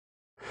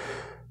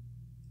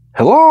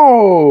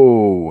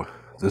Hello,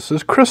 this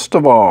is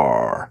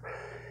Krysdavar,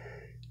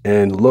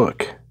 and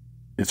look,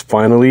 it's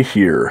finally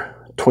here,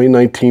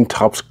 2019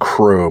 Topps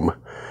Chrome.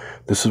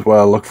 This is what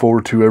I look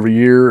forward to every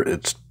year.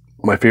 It's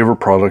my favorite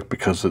product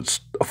because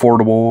it's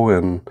affordable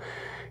and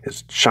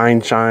it's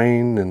shine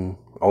and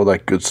all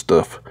that good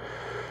stuff.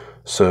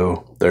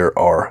 So there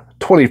are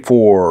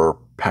 24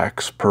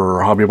 packs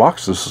per hobby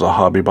box. This is a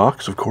hobby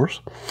box, of course.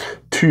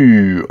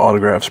 2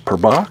 autographs per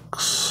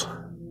box.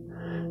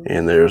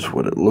 And there's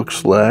what it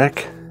looks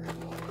like,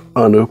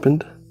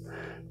 unopened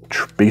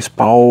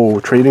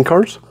baseball trading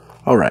cards.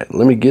 All right,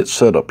 let me get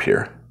set up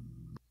here.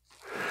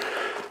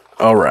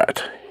 All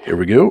right, here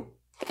we go.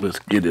 Let's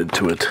get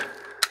into it.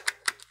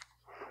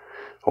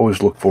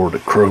 Always look forward to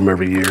Chrome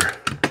every year.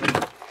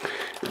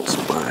 It's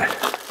my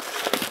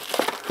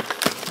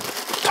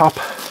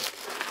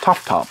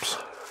tops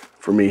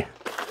for me.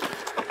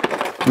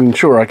 I mean,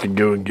 sure, I could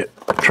go and get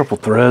triple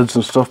threads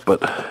and stuff,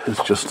 but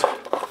it's just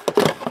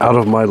out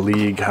of my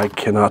league. I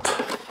cannot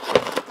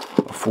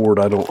afford.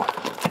 I don't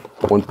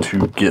want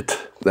to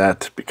get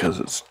that because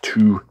it's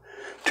too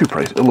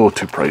pricey, a little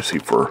too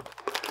pricey for,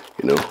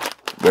 you know,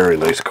 very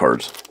nice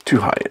cards, too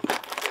high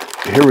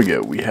end. Here we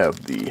go. We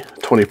have the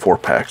 24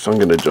 packs. So I'm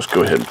going to just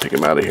go ahead and take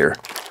them out of here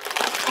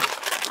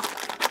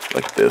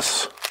like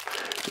this.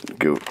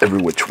 Go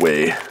every which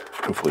way.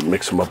 Hopefully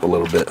mix them up a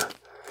little bit.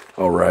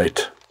 All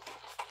right.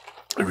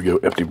 There we go.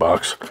 Empty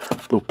box. A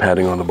little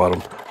padding on the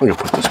bottom. I'm going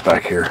to put this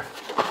back here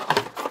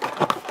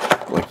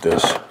like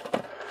this.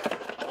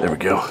 There we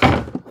go.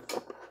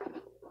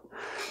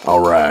 All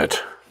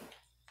right.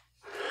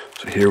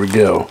 So here we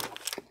go.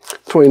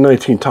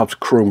 2019 Topps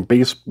Chrome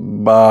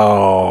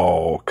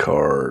baseball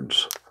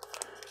cards.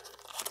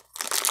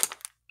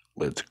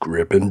 Let's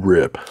grip and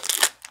rip.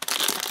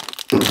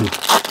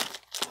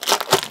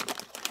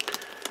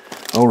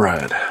 All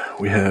right.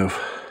 We have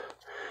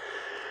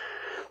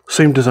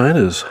same design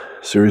as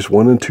Series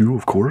 1 and 2,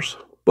 of course,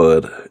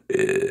 but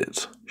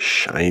it's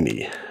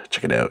shiny.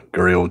 Check it out.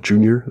 Gurriel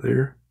Jr.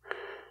 there.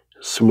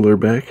 Similar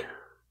back.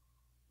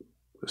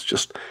 It's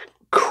just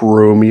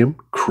chromium.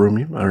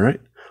 All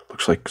right.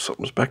 Looks like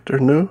something's back there.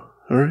 No?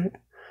 All right.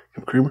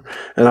 Creamer.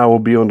 And I will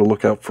be on the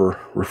lookout for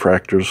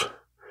refractors.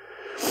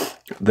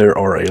 There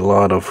are a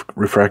lot of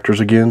refractors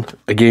again.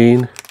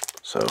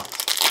 So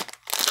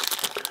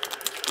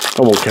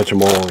I won't catch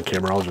them all on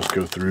camera. I'll just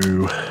go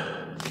through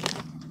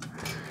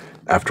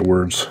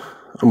afterwards.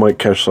 I might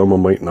catch some, I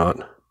might not.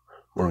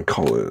 We're going to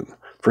call it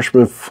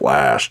Freshman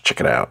Flash. Check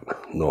it out.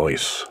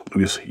 Nice.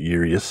 Luis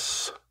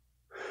Urias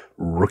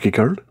rookie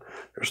card.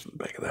 There's the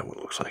back of that one.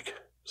 Looks like.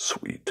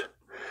 Sweet.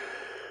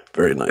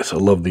 Very nice. I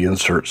love the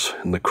inserts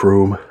in the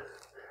chrome.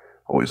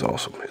 Always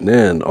awesome. And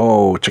then,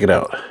 oh, check it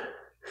out.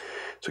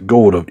 It's a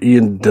gold of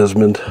Ian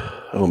Desmond.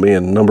 Oh,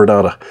 man. Numbered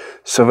out of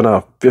 7 out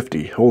of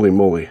 50. Holy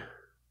moly.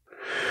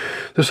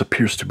 This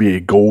appears to be a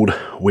gold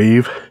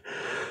wave.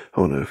 I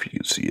don't know if you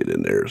can see it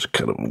in there. It's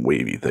kind of a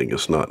wavy thing.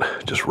 It's not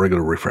just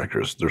regular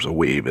refractors. There's a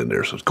wave in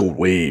there, so it's gold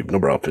wave,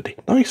 number out 50.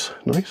 Nice.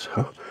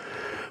 Huh?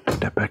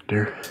 Put that back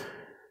there.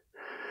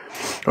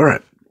 All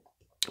right.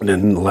 And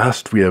then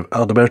last, we have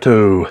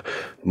Alberto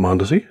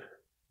Mondesi.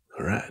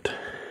 All right.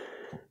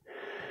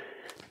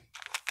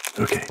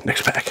 Okay,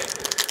 next pack.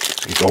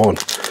 Let's get going.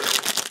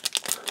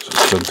 So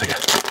it doesn't take a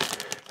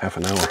half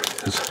an hour.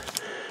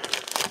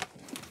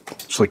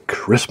 It's like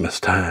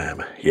Christmas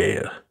time.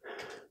 Yeah.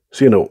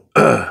 So, you know,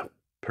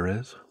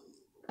 Perez,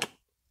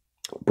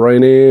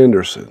 Brian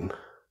Anderson,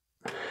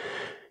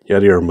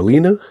 Yadier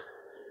Molina,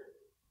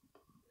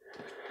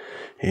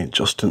 and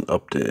Justin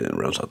Upton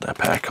rounds out that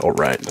pack. All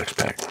right, next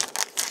pack.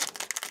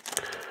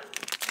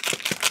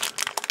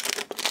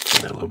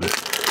 A little bit.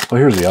 Oh,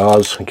 here's the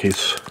odds in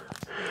case,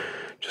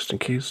 just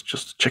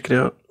to check it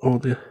out. All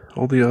the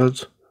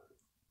odds.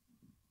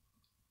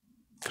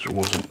 Because there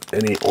wasn't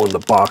any on the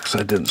box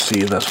I didn't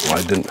see. That's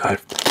why I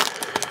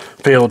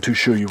failed to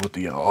show you what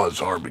the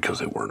odds are because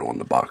they weren't on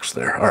the box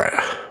there. All right,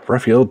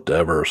 Rafael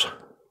Devers,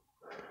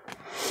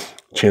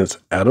 Chance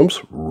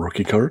Adams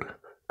rookie card,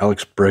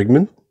 Alex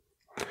Bregman,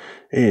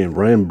 and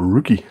Ryan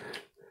Barucki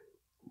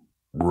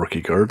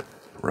rookie card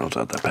rounds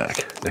out that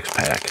pack. Next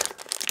pack.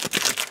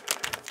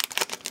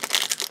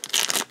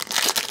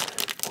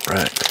 All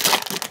right.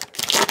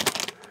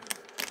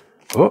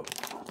 Oh,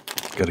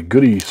 got a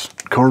goodie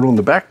card on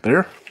the back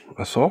there.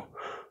 I saw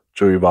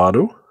Joey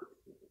Votto.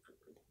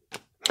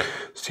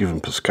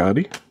 Stephen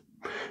Piscotty.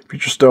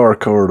 Feature star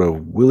card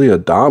of Willie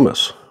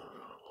Adames.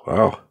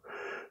 Wow.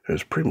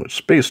 There's pretty much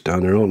space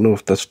down there. I don't know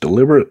if that's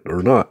deliberate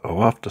or not.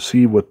 I'll have to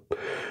see what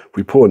if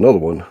we pull another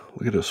one.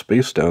 Look at the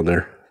space down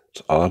there.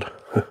 It's odd.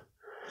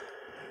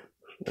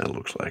 That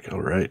looks like.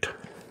 All right.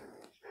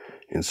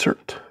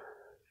 Insert.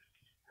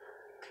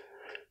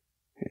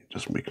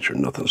 Just making sure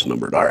nothing's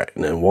numbered. All right.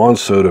 And then Juan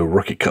Soto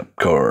rookie cup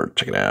card.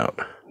 Check it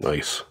out.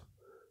 Nice.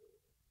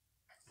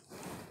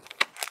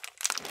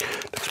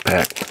 Next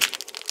pack.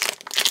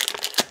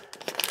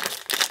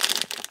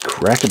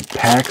 Cracking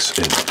packs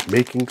and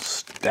making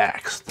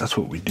stacks. That's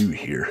what we do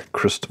here.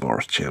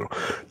 Krysdavar's channel.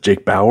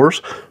 Jake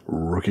Bauers,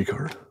 rookie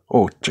card.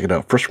 Oh, check it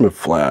out. Freshman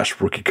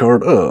Flash rookie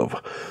card of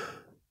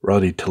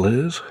Roddy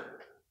Tellez.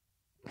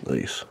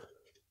 Nice.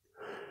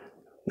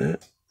 Yeah.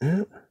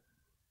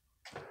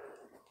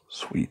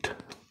 Sweet.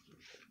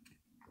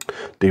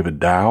 David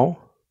Dow.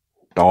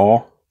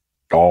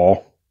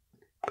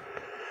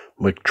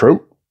 Mike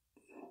Trout.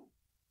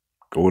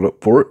 Going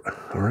up for it.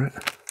 All right.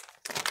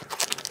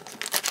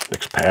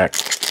 Next pack.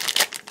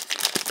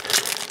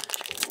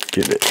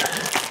 Get it.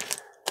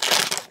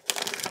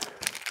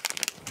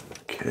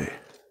 Okay.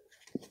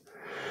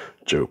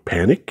 Joe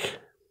Panic.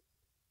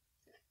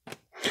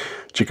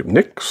 Jacob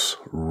Nix,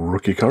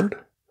 rookie card.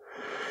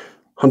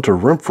 Hunter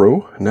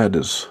Renfroe, and that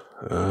is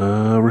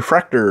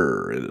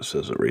Refractor. It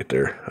says it right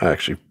there.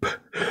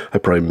 I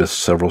probably missed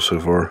several so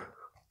far.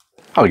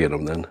 I'll get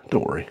them then.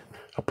 Don't worry.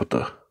 I'll put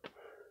the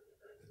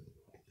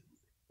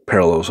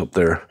parallels up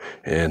there.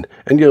 And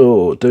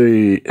Angel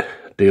de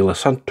los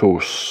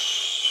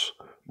Santos,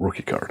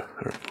 rookie card.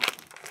 All right.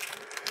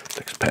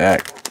 Next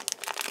pack.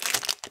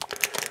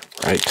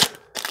 Right.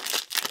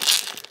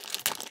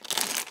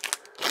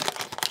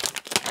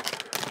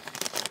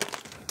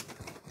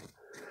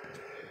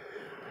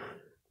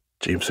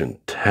 Jameson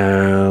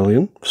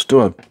Italian.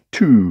 Still have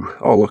two.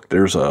 Oh, look,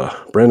 there's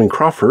a Brandon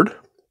Crawford.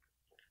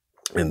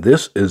 And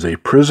this is a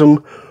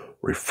Prism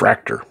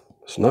Refractor.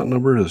 It's not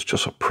numbered, it's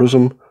just a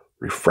Prism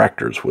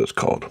Refractor is what it's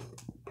called.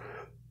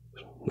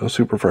 No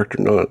Super Fractor,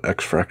 no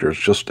X Fractor, it's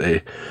just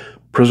a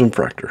Prism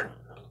Fractor.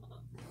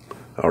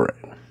 Alright.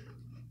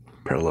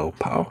 Parallel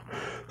Pow.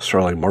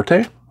 Starling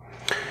Marte.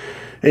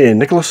 And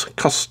Nicholas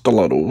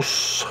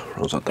Castellanos.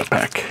 Rounds out that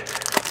pack.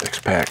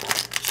 Next pack.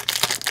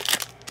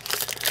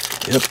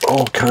 Yep,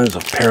 all kinds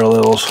of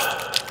parallels.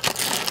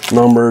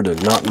 Numbered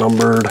and not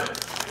numbered.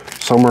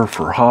 Some are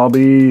for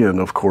hobby, and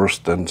of course,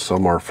 then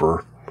some are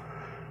for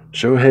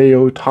Shohei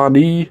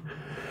Ohtani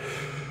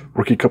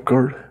rookie cup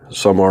card.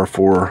 Some are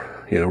for,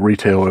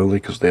 retail only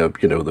because they have,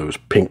 those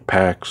pink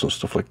packs and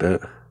stuff like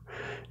that.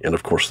 And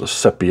of course, the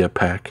sepia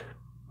pack.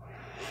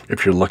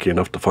 If you're lucky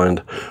enough to find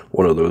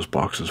one of those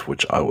boxes,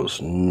 which I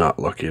was not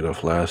lucky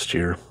enough last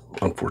year,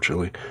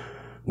 unfortunately.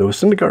 Noah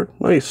Syndergaard,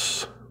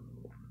 nice.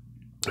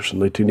 There's a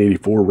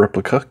 1984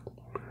 replica.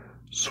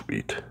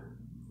 Sweet.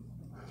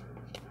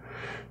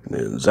 And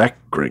then Zach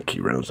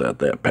Greinke rounds out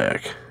that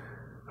pack.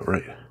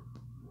 Alright.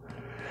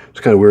 It's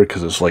kind of weird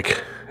because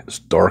it's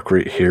dark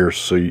right here,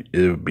 so it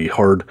would be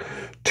hard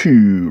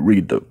to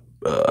read the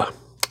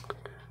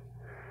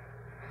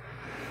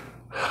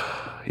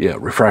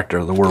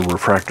refractor, the word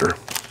refractor.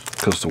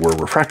 Because the word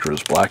refractor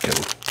is black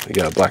and you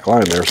got a black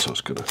line there, so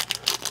it's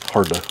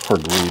hard to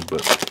read,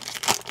 but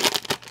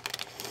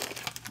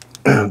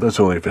that's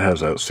only if it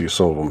has that. See,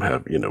 some of them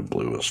have,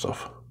 blue and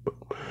stuff. But,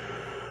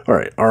 all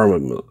right,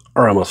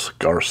 Aramis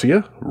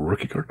Garcia,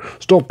 rookie card.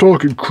 Stop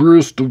talking,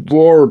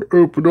 Krysdavar,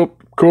 open up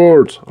the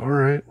cards. All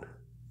right.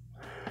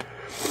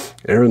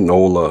 Aaron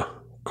Nola,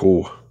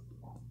 cool.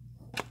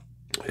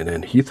 And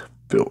then Heath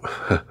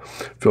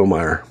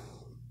Philmeyer.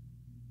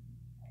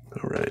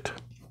 All right.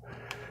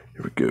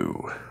 Here we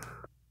go.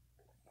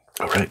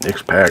 All right,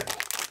 next pack.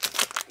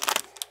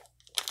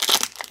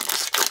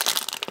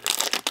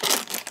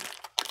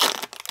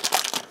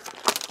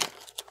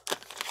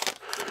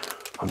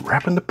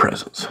 Unwrapping the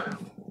presents.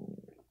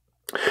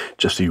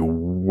 Jesse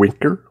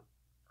Winker.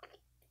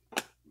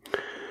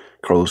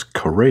 Carlos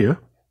Correa.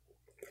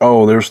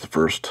 Oh, there's the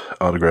first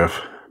autograph.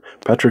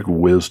 Patrick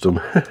Wisdom.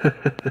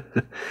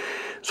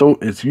 So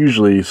it's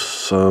usually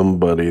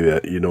somebody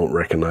that you don't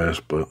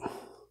recognize, but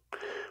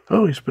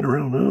oh, he's been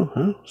around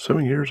now,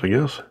 7 years, I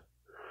guess.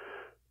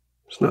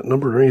 It's not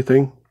numbered or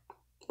anything,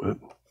 but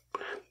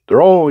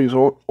they're always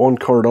on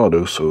card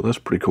auto, so that's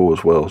pretty cool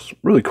as well. It's a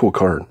really cool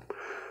card.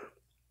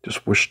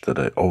 Just wish that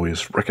I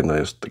always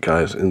recognized the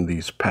guys in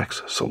these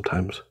packs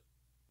sometimes.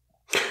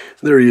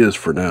 There he is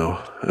for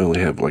now. I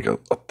only have like a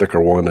thicker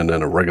one and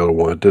then a regular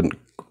one. I didn't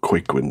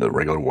quite go into the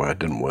regular one. I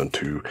didn't want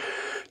to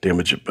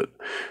damage it, but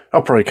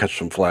I'll probably catch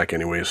some flack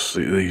anyways.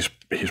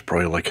 He's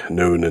probably like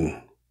known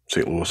in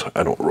St. Louis.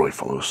 I don't really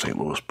follow St.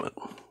 Louis, but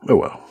oh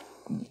well.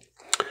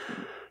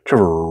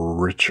 Trevor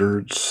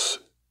Richards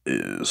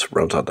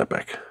rounds out that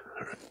back.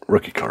 All right,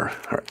 rookie card.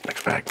 All right,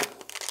 next pack.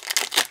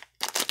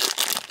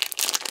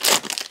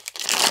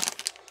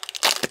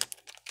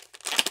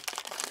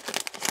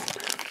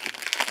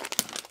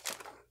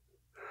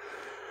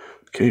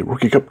 Okay,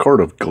 rookie cup card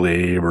of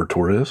Gleyber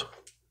Torres.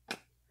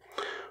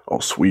 Oh,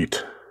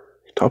 sweet.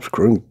 Topps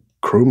Chrome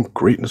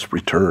Greatness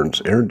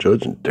Returns. Aaron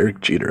Judge and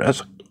Derek Jeter.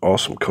 That's an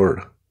awesome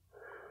card.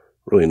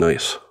 Really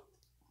nice.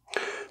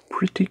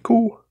 Pretty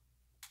cool.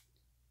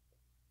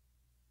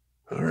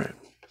 All right.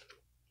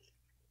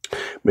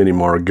 Manny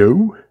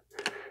Margot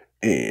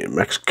and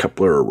Max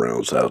Kepler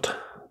rounds out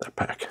that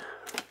pack.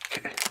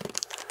 Okay.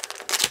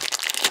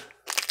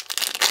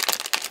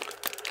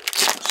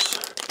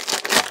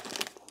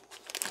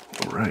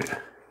 All right.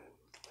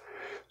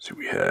 So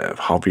we have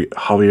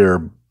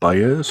Javier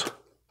Baez.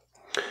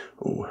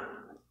 Oh,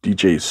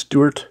 DJ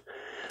Stewart.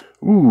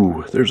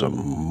 Ooh, there's a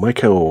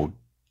Michael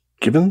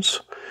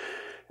Givens.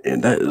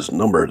 And that is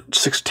numbered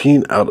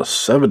 16 out of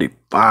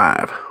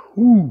 75.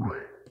 Ooh,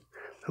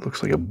 that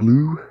looks like a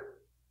blue.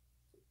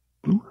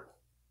 Blue?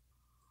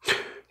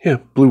 Yeah,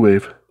 blue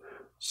wave.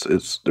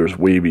 There's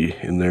wavy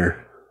in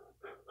there.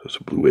 So it's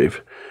a blue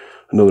wave.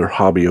 Another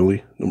hobby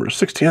only. Number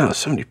 16 out of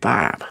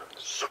 75.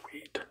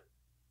 Sweet.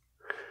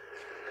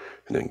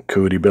 And then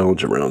Cody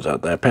Bellinger rounds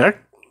out that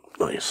pack.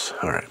 Nice.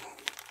 All right.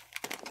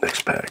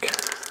 Next pack.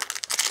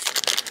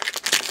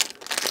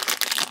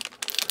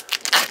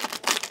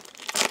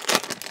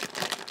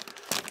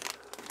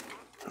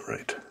 All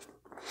right.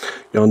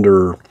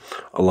 Yonder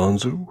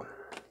Alonso.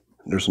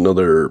 There's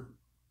another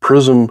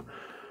Prism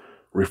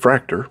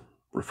Refractor.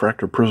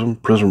 Refractor Prism.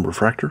 Prism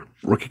Refractor.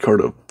 Rookie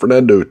card of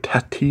Fernando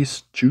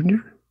Tatis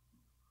Jr.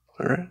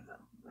 All right.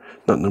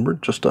 Not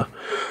numbered. Just a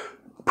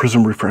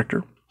Prism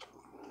Refractor.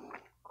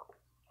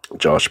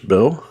 Josh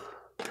Bell.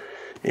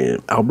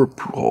 And Albert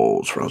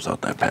Pujols rounds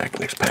out that pack.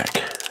 Next pack.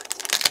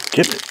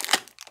 Get it.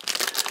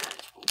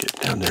 Get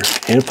down there.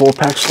 Handful of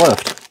packs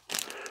left.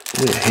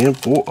 Only a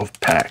handful of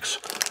packs.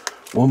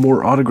 One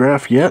more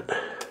autograph yet.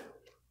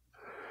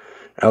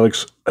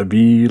 Alex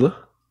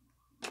Avila.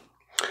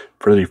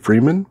 Freddie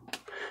Freeman.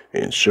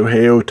 And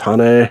Shohei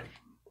Ohtani.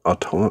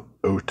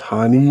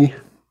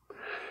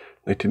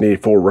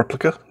 1984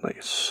 replica.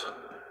 Nice.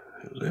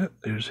 There's it.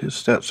 There's his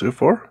stats so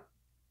far.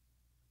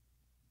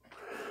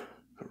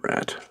 All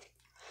right.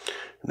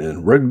 And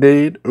then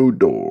Rugdade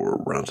Odor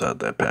rounds out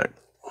that pack.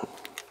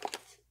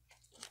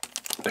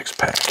 Next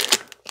pack.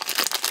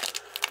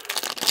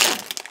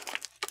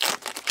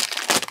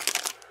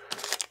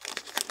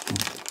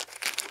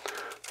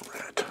 All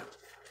right.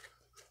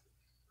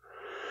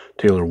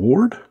 Taylor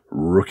Ward,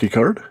 rookie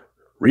card.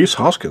 Reese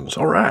Hoskins,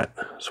 all right.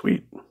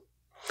 Sweet.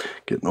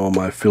 Getting all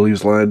my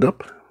Phillies lined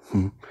up.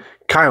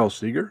 Kyle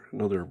Seager,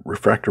 another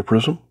refractor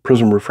prism.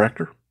 Prism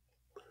refractor.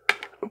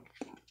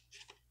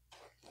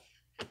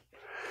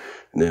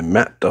 And then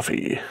Matt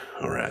Duffy.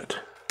 All right.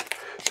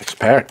 Next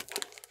pack.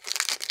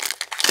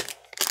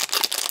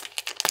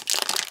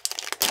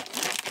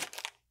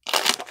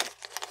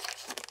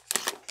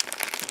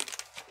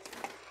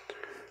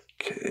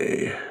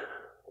 Okay.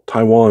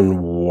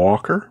 Taiwan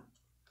Walker.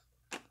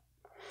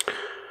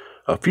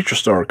 A feature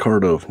star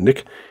card of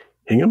Nick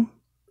Hingham.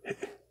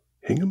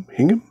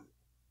 Hingham?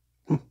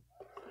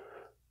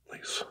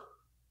 Nice.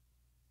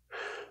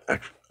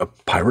 A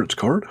Pirates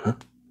card, huh?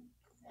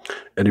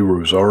 Eddie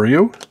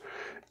Rosario.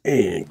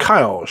 And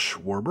Kyle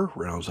Schwarber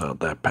rounds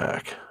out that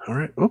pack. All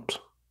right. Oops.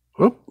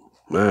 Whoop.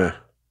 There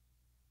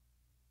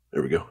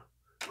we go.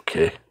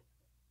 Okay.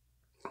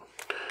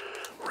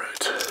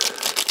 Right.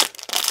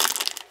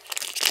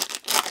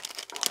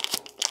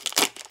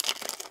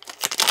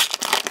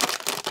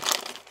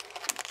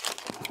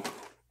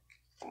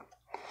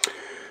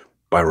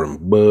 Byron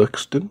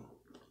Buxton.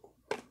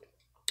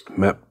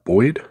 Matt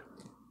Boyd.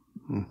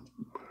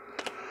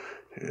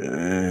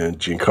 And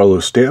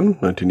Giancarlo Stanton,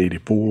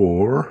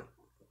 1984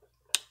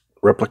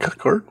 replica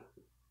card.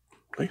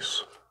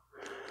 Nice.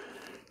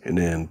 And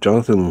then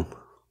Jonathan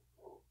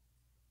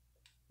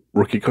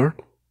rookie card.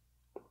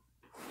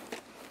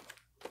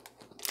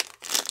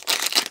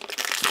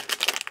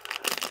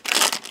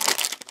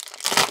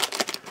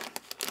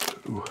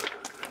 Ooh.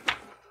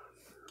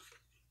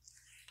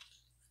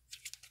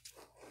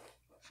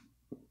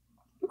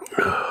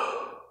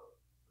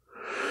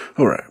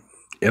 All right.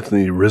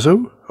 Anthony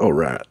Rizzo. All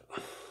right.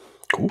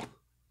 Cool.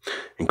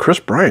 And Chris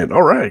Bryant.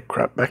 All right.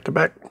 Crap, back to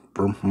back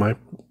for my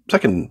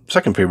second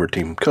favorite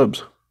team,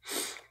 Cubs.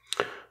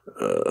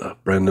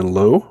 Brandon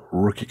Lowe,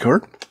 rookie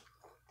card.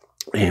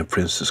 And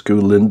Francisco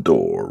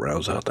Lindor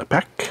rounds out that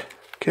pack.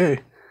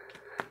 Okay.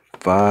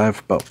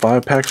 About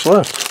five packs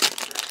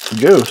left to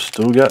go.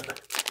 Still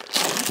got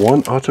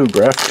one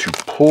autograph to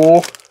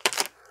pull.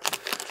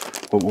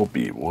 What will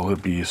be? Will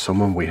it be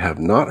someone we have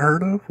not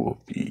heard of? Will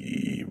it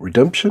be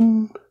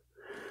Redemption?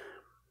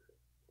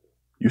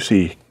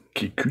 Yusei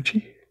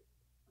Kikuchi,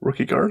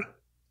 rookie card.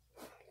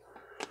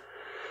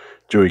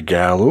 Joey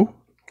Gallo.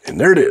 And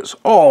there it is.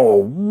 Oh,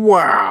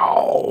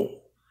 wow.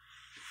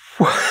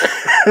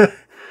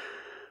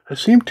 I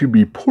seem to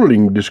be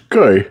pulling this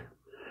guy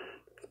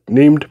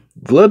named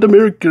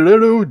Vladimir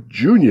Guerrero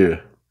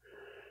Jr.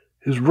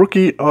 His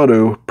rookie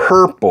auto,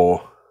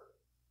 purple.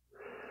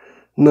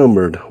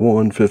 Numbered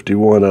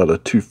 151 out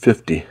of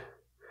 250.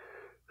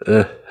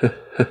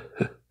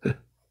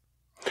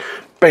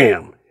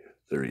 Bam.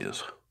 There he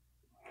is.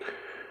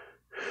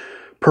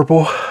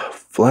 Purple,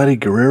 Vladdy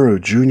Guerrero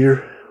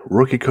Jr.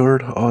 Rookie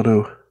card,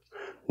 auto,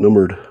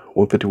 numbered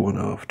 151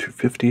 out of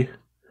 250.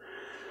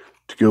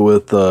 To go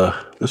with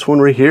this one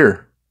right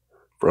here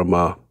from,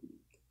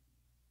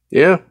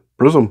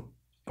 Prism,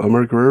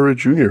 Vladimir Guerrero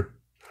Jr.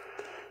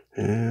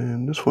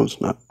 And this one's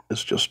not,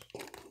 it's just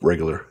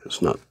regular.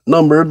 It's not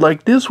numbered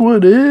like this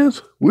one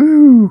is.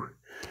 Woo!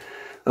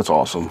 That's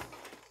awesome.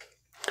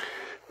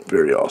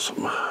 Very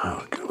awesome.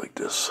 I'll go like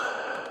this.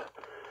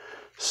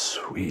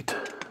 Sweet.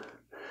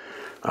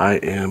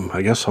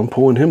 I guess I'm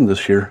pulling him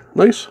this year.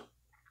 Nice.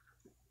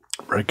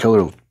 Brad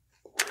Keller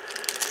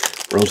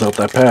rolls out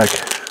that pack.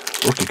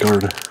 Rookie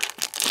card.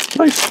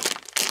 Nice.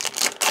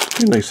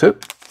 Pretty nice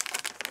hit.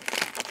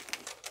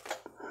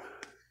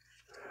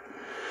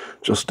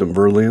 Justin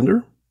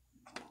Verlander.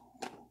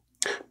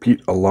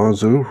 Pete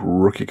Alonso,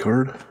 rookie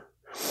card.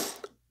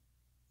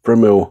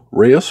 Fremel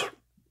Reyes,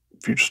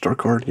 future star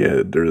card.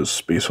 Yeah, there is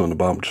space on the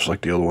bottom, just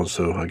like the other one,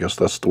 so I guess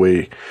that's the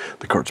way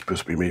the card's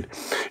supposed to be made.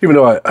 Even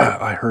though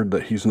I heard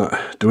that he's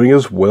not doing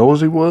as well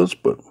as he was,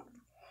 but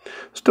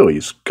still,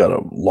 he's got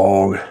a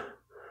long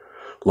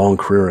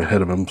career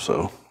ahead of him,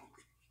 so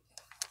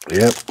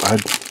yeah, I'll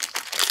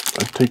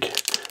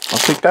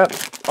take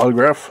that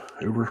autograph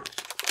over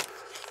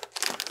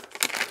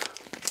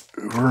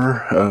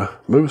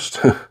most.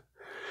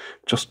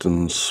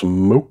 Justin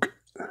Smoke,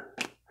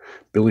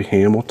 Billy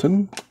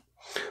Hamilton,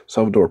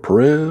 Salvador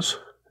Perez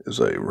is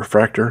a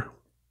refractor,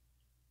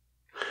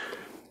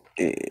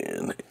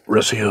 and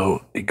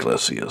Recio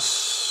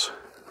Iglesias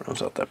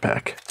rounds out that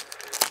pack.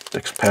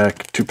 Next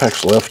pack, 2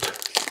 packs left,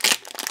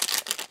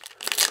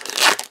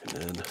 and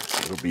then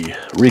it'll be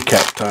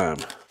recap time.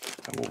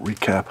 I will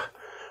recap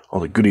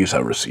all the goodies I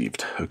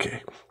received.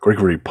 Okay,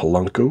 Gregory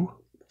Polanco,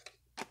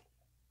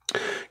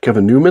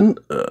 Kevin Newman,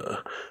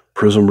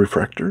 Prism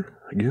refractor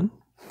again,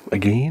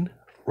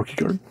 rookie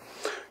card.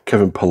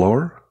 Kevin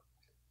Pillar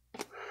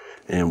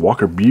and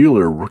Walker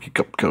Buehler, rookie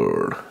cup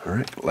card. All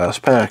right,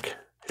 last pack.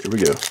 Here we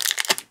go.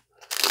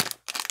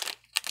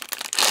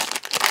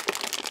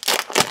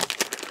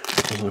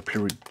 Up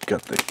here we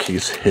got the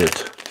case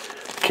hit.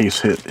 Case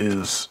hit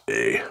is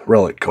a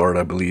relic card,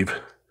 I believe.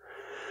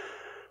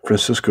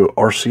 Francisco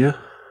Arcia,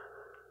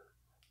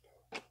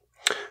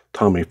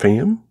 Tommy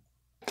Pham.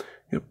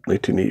 Yep,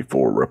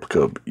 1984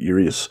 replica of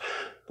Urias.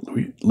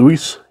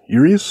 Luis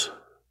Urias.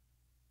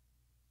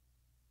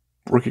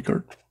 Rookie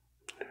card.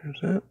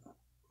 Here's that.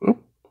 Oh.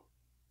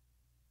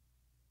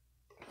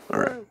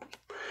 Alright.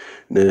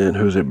 And then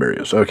Jose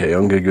Barrios. Okay,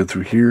 I'm going to go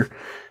through here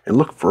and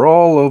look for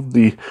all of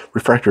the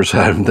refractors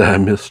that I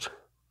missed.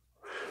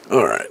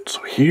 Alright,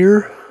 so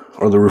here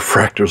are the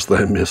refractors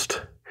that I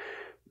missed.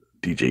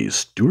 DJ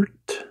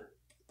Stewart.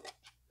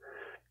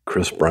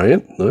 Chris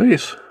Bryant.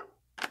 Nice.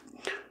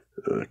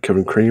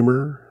 Kevin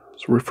Kramer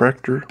is a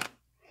refractor.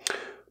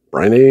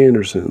 Brian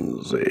Anderson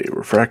is a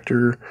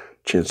refractor.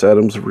 Chance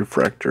Adams, a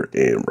refractor.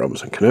 And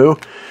Robinson Cano.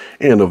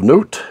 And of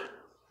note,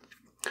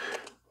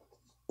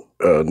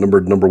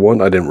 number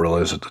 1, I didn't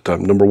realize at the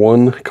time, number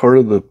 1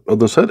 card of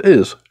the set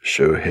is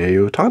Shohei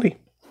Ohtani.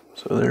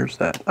 So there's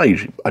that.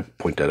 I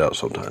point that out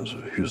sometimes.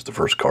 Who's the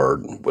first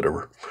card and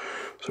whatever.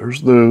 So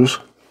there's those.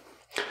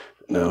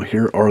 Now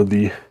here are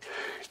the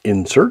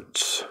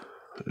inserts.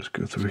 I'll just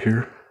go through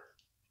here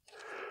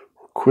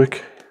real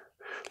quick.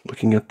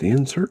 Looking at the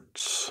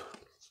inserts.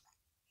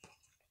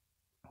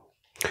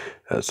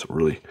 That's a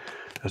really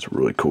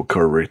cool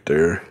card right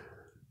there.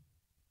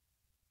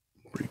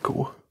 Pretty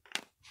cool.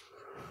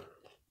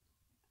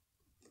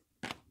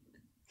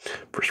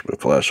 Freshman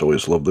Flash,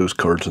 always love those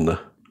cards in the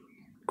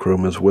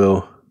chrome as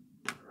well.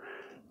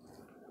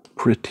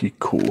 Pretty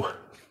cool.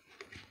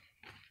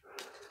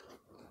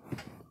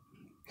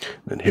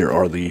 And here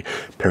are the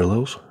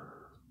parallels.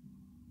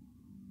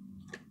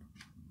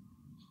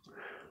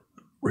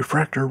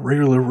 Refractor,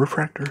 regular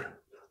refractor,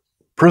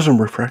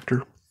 prism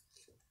refractor,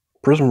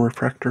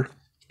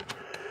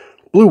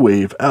 blue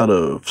wave out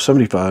of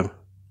 75,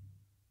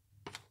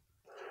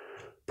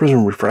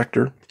 prism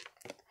refractor,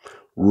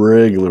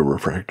 regular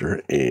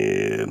refractor,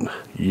 and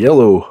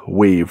yellow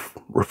wave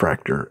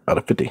refractor out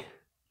of 50.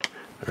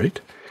 All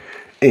right,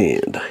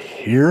 and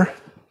here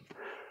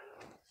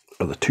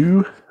are the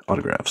 2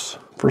 autographs.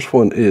 First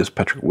one is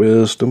Patrick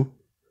Wisdom,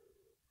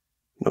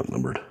 not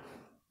numbered,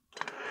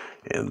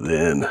 and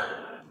then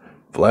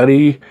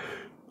Vladimir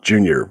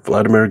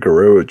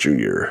Guerrero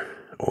Jr.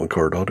 on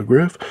card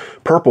autograph,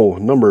 purple,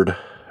 numbered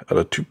out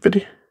of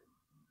 250.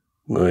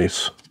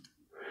 Nice,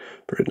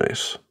 very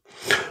nice.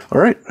 All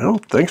right, well,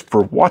 thanks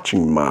for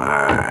watching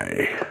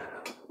my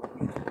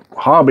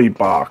hobby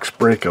box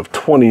break of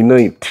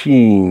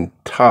 2019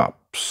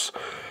 Topps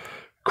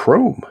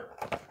Chrome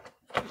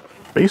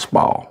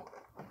Baseball.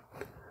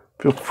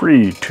 Feel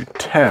free to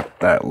tap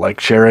that like,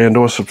 share, and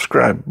or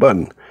subscribe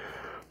button.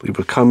 Leave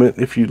a comment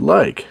if you'd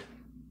like.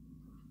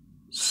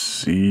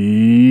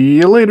 See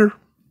you later.